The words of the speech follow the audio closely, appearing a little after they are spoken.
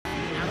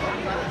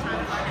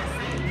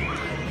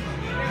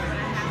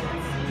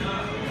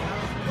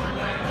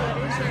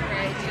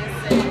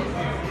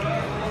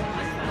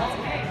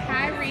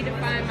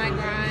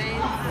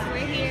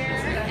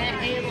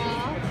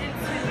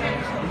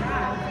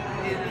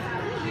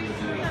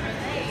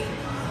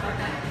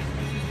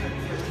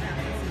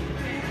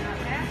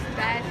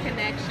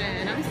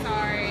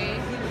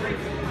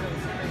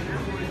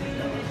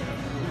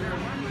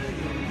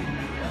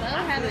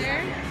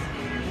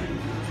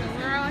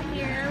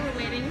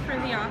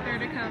author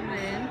to come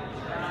in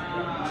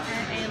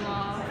at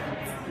ALOFT.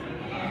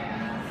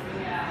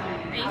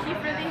 Thank you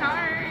for the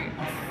heart.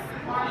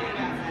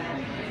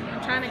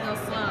 I'm trying to go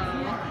slow.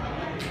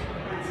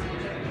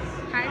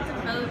 Hi to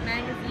Vote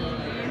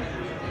magazine.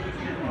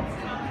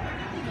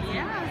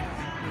 Yeah.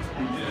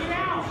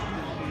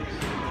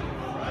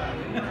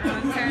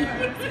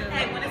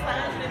 When it's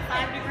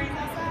 105 degrees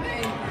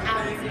outside,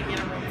 I'll be sitting in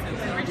a room too.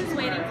 So we're just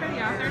waiting for the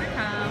author to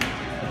come.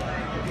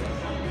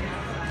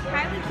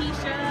 Hi,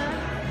 Lakeisha.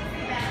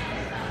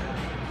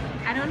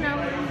 I don't know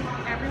where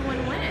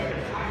everyone went.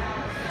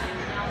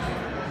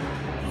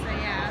 So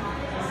yeah,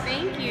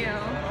 thank you.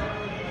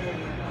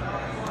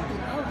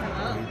 Oh,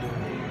 hello.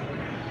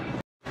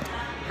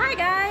 Hi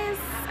guys,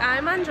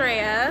 I'm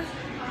Andrea.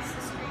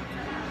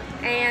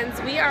 And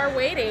we are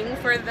waiting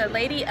for the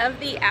lady of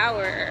the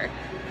hour.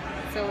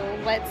 So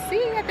let's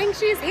see, I think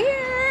she's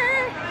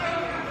here.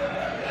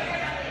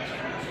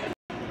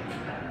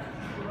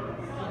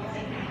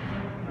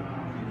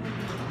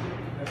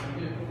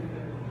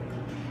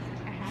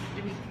 I have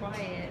to be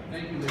quiet.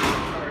 Thank you, lady.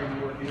 Sorry you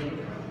weren't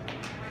here.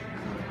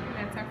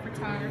 That's our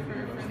photographer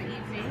for the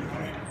evening.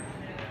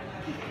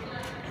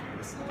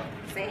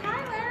 Say hi,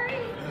 Larry.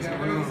 Yeah,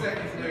 30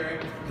 seconds, Larry.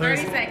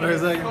 30 seconds. 30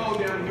 seconds. Hold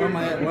down Where here. am I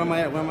at? Where am I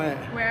at? Where am I at?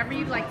 Wherever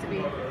you'd like to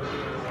be.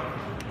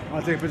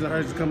 I'll take a picture of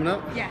her just coming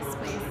up? Yes,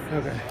 please.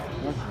 Okay.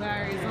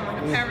 Larry's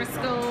on the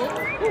periscope.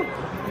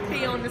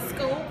 He on the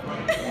scope.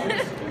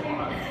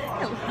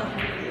 Hello.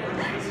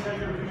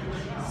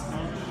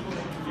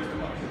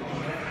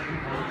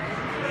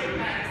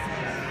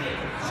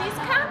 She's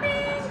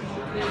coming.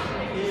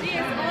 She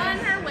is on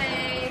her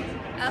way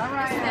up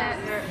the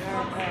steps.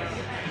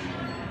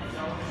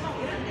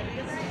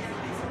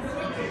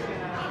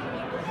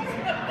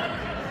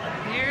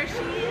 There she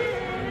is.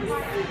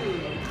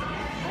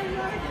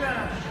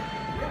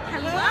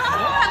 Hello. Hello.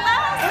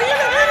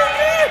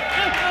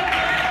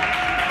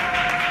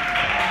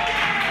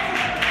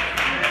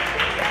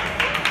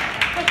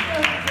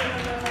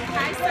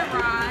 Hi, Sir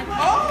Rod.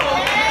 Oh,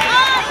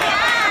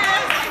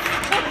 yes.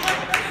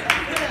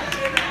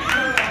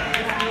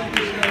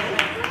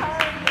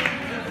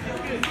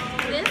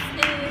 This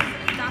is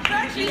Dr.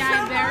 G.I.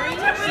 Berry.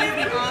 She's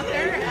the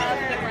author of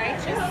The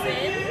Righteous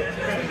Sin,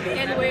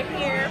 and we're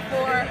here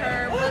for her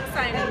book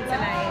signing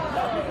tonight.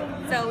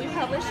 So we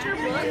published her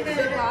book with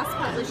B.O.S.S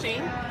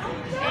Publishing,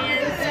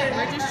 and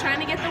we're just trying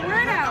to get the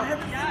word out.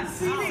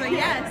 So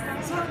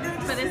yes, so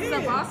this is a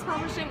B.O.S.S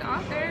Publishing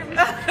author,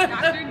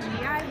 Dr.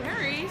 G.I.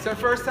 Berry. It's her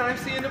first time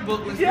seeing the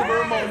book. Let's give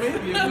her a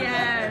moment.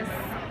 Yes,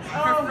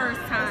 her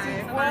first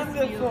time. First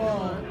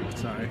beautiful.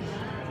 Sorry.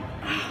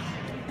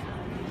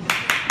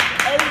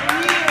 8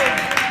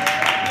 years.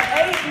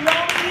 8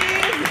 long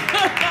years.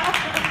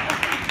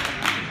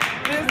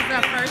 This is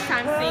her first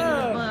time seeing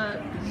the book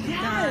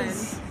done.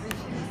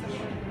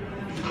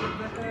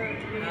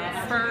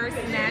 First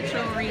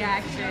natural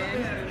reaction.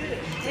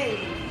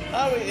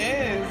 Oh, it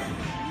is.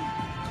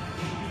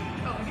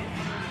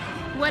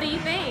 What do you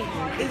think?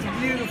 It's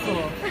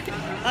beautiful.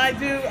 I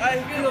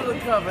feel the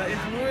cover.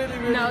 It's really,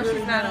 really, No, really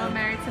she's not nice. on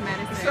Married to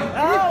Medicine.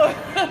 Oh!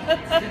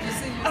 Did you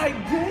see? I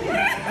did.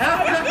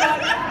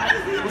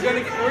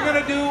 We're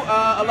gonna do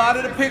a lot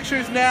of the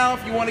pictures now.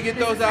 If you want to get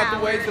those out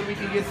the way, so we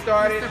can get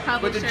started.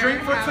 But the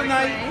drink for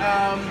tonight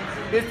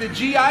is the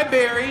G.I.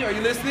 Berry. Are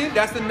you listening?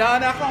 That's the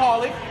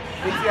non-alcoholic.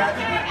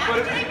 Exactly.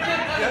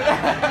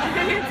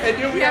 And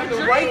then we have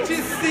the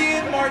Righteous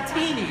Sin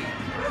Martini.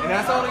 And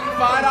that's only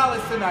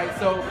 $5 tonight.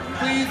 So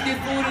please get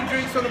food and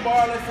drinks from the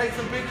bar. Let's take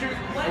some pictures.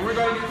 And we're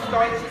going to get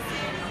started.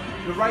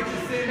 The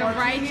Righteous Sin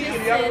Martini.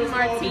 And the other one's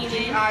called the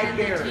G.I.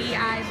 Berry.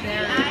 G.I.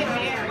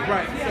 Berry.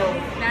 Right. So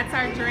That's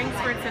our drinks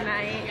for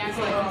tonight.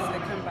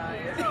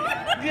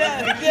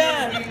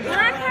 Yeah. We're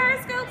on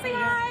Periscope, say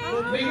hi.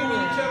 mingle with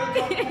each other,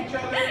 talk to each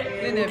other.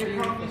 And we'll get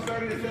promptly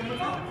started at 7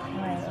 o'clock.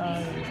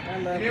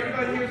 And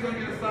everybody here is going to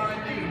get a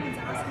signed thing.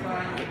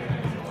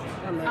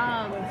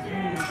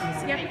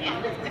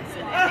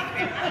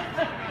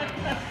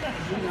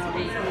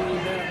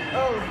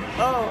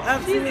 Oh,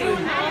 absolutely.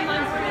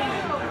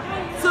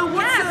 So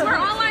what's Yes, we're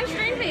online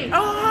streaming.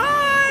 Oh,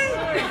 hi!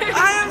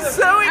 I am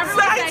so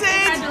excited.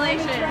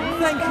 Congratulations.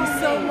 Thank you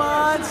so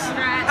much.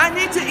 Congrats. I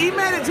need to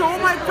email it to all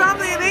my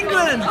family in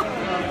England.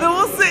 They're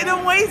all sitting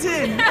and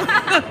waiting.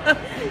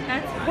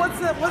 What's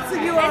the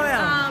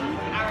URL?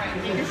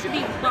 It should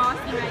be B.O.S.S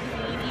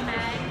magazine,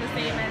 E-Mag, the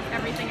same as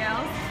everything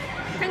else.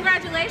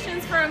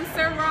 Congratulations from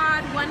Sir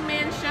Rod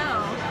one-man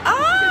show.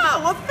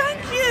 Oh, well,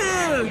 thank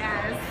you.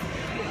 Yes.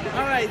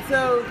 All right,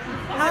 so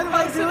how do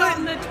I do it?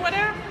 On the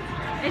Twitter?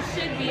 It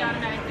should be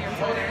automatically on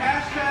Twitter.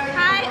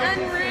 Hi,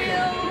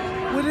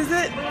 Unreal What is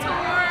it?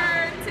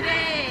 Tour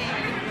today.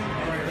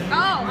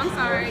 Oh, I'm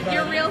sorry.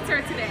 Your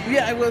realtor today.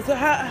 Yeah, I will. So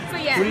how? So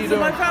yeah. So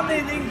my family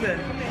in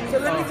England. So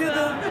let me do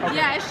the.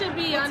 Yeah, it should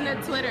be on the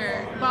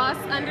Twitter.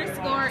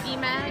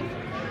 B.O.S.S_EMAG.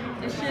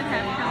 It should have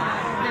come up.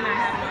 Then I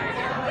have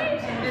no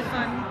idea. It's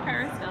on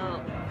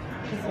Periscope.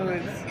 So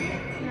it's.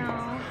 No,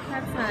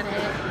 that's not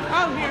it.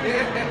 Oh, here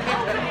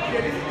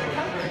it is.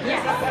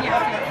 Yes,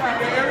 yes.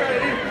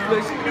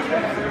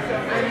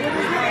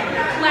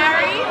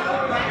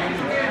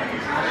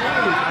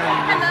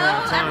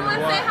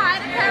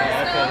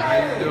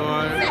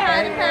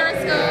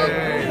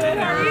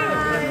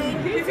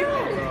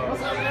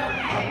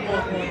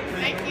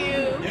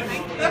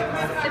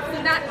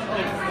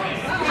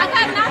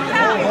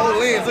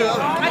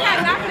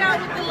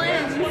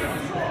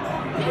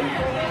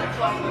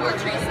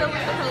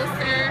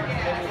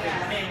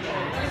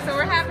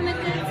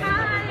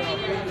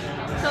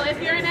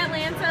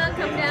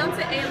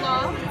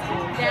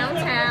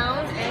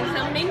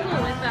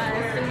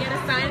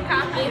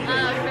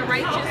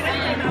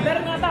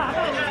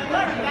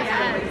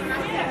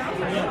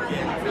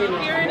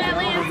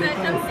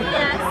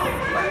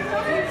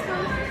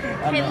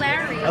 Hey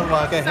Larry, That's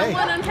why I can't hate.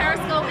 someone on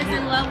Periscope is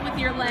in love with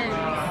your lens.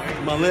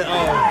 My lens. Oh,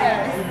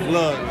 Yes.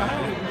 look.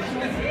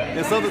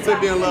 It's something to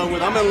be in love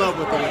with. I'm in love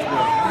with it as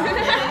well.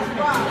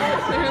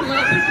 They're in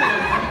love with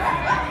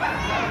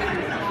him.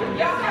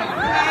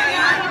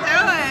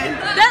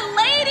 The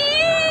lady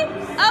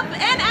of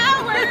an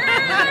hour.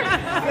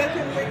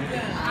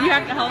 You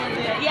have to hold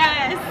it.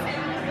 Yes.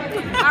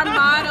 Our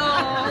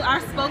model, our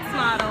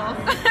spokesmodel.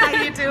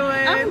 How you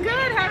doing? I'm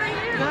good. How are you?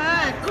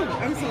 Good. Ooh,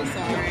 I'm so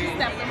sorry.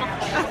 Stepped on my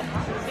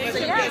phone. So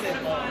yes.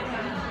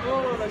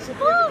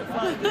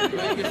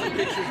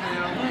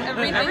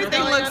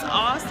 Everything looks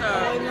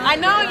awesome. I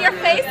know your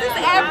face is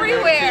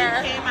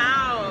everywhere. Came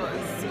out.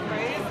 It's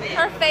crazy.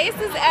 Her face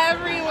is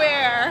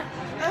everywhere.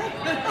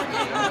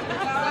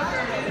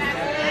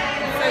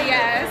 So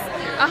yes,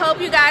 I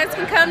hope you guys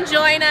can come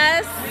join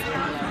us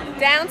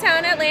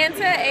downtown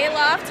Atlanta,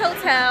 ALOFT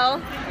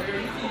Hotel.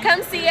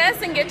 Come see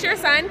us and get your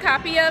signed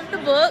copy of the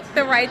book,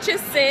 The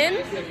Righteous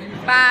Sin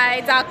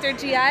by Dr.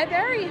 G.I.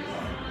 Berry.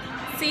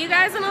 See you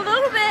guys in a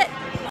little bit.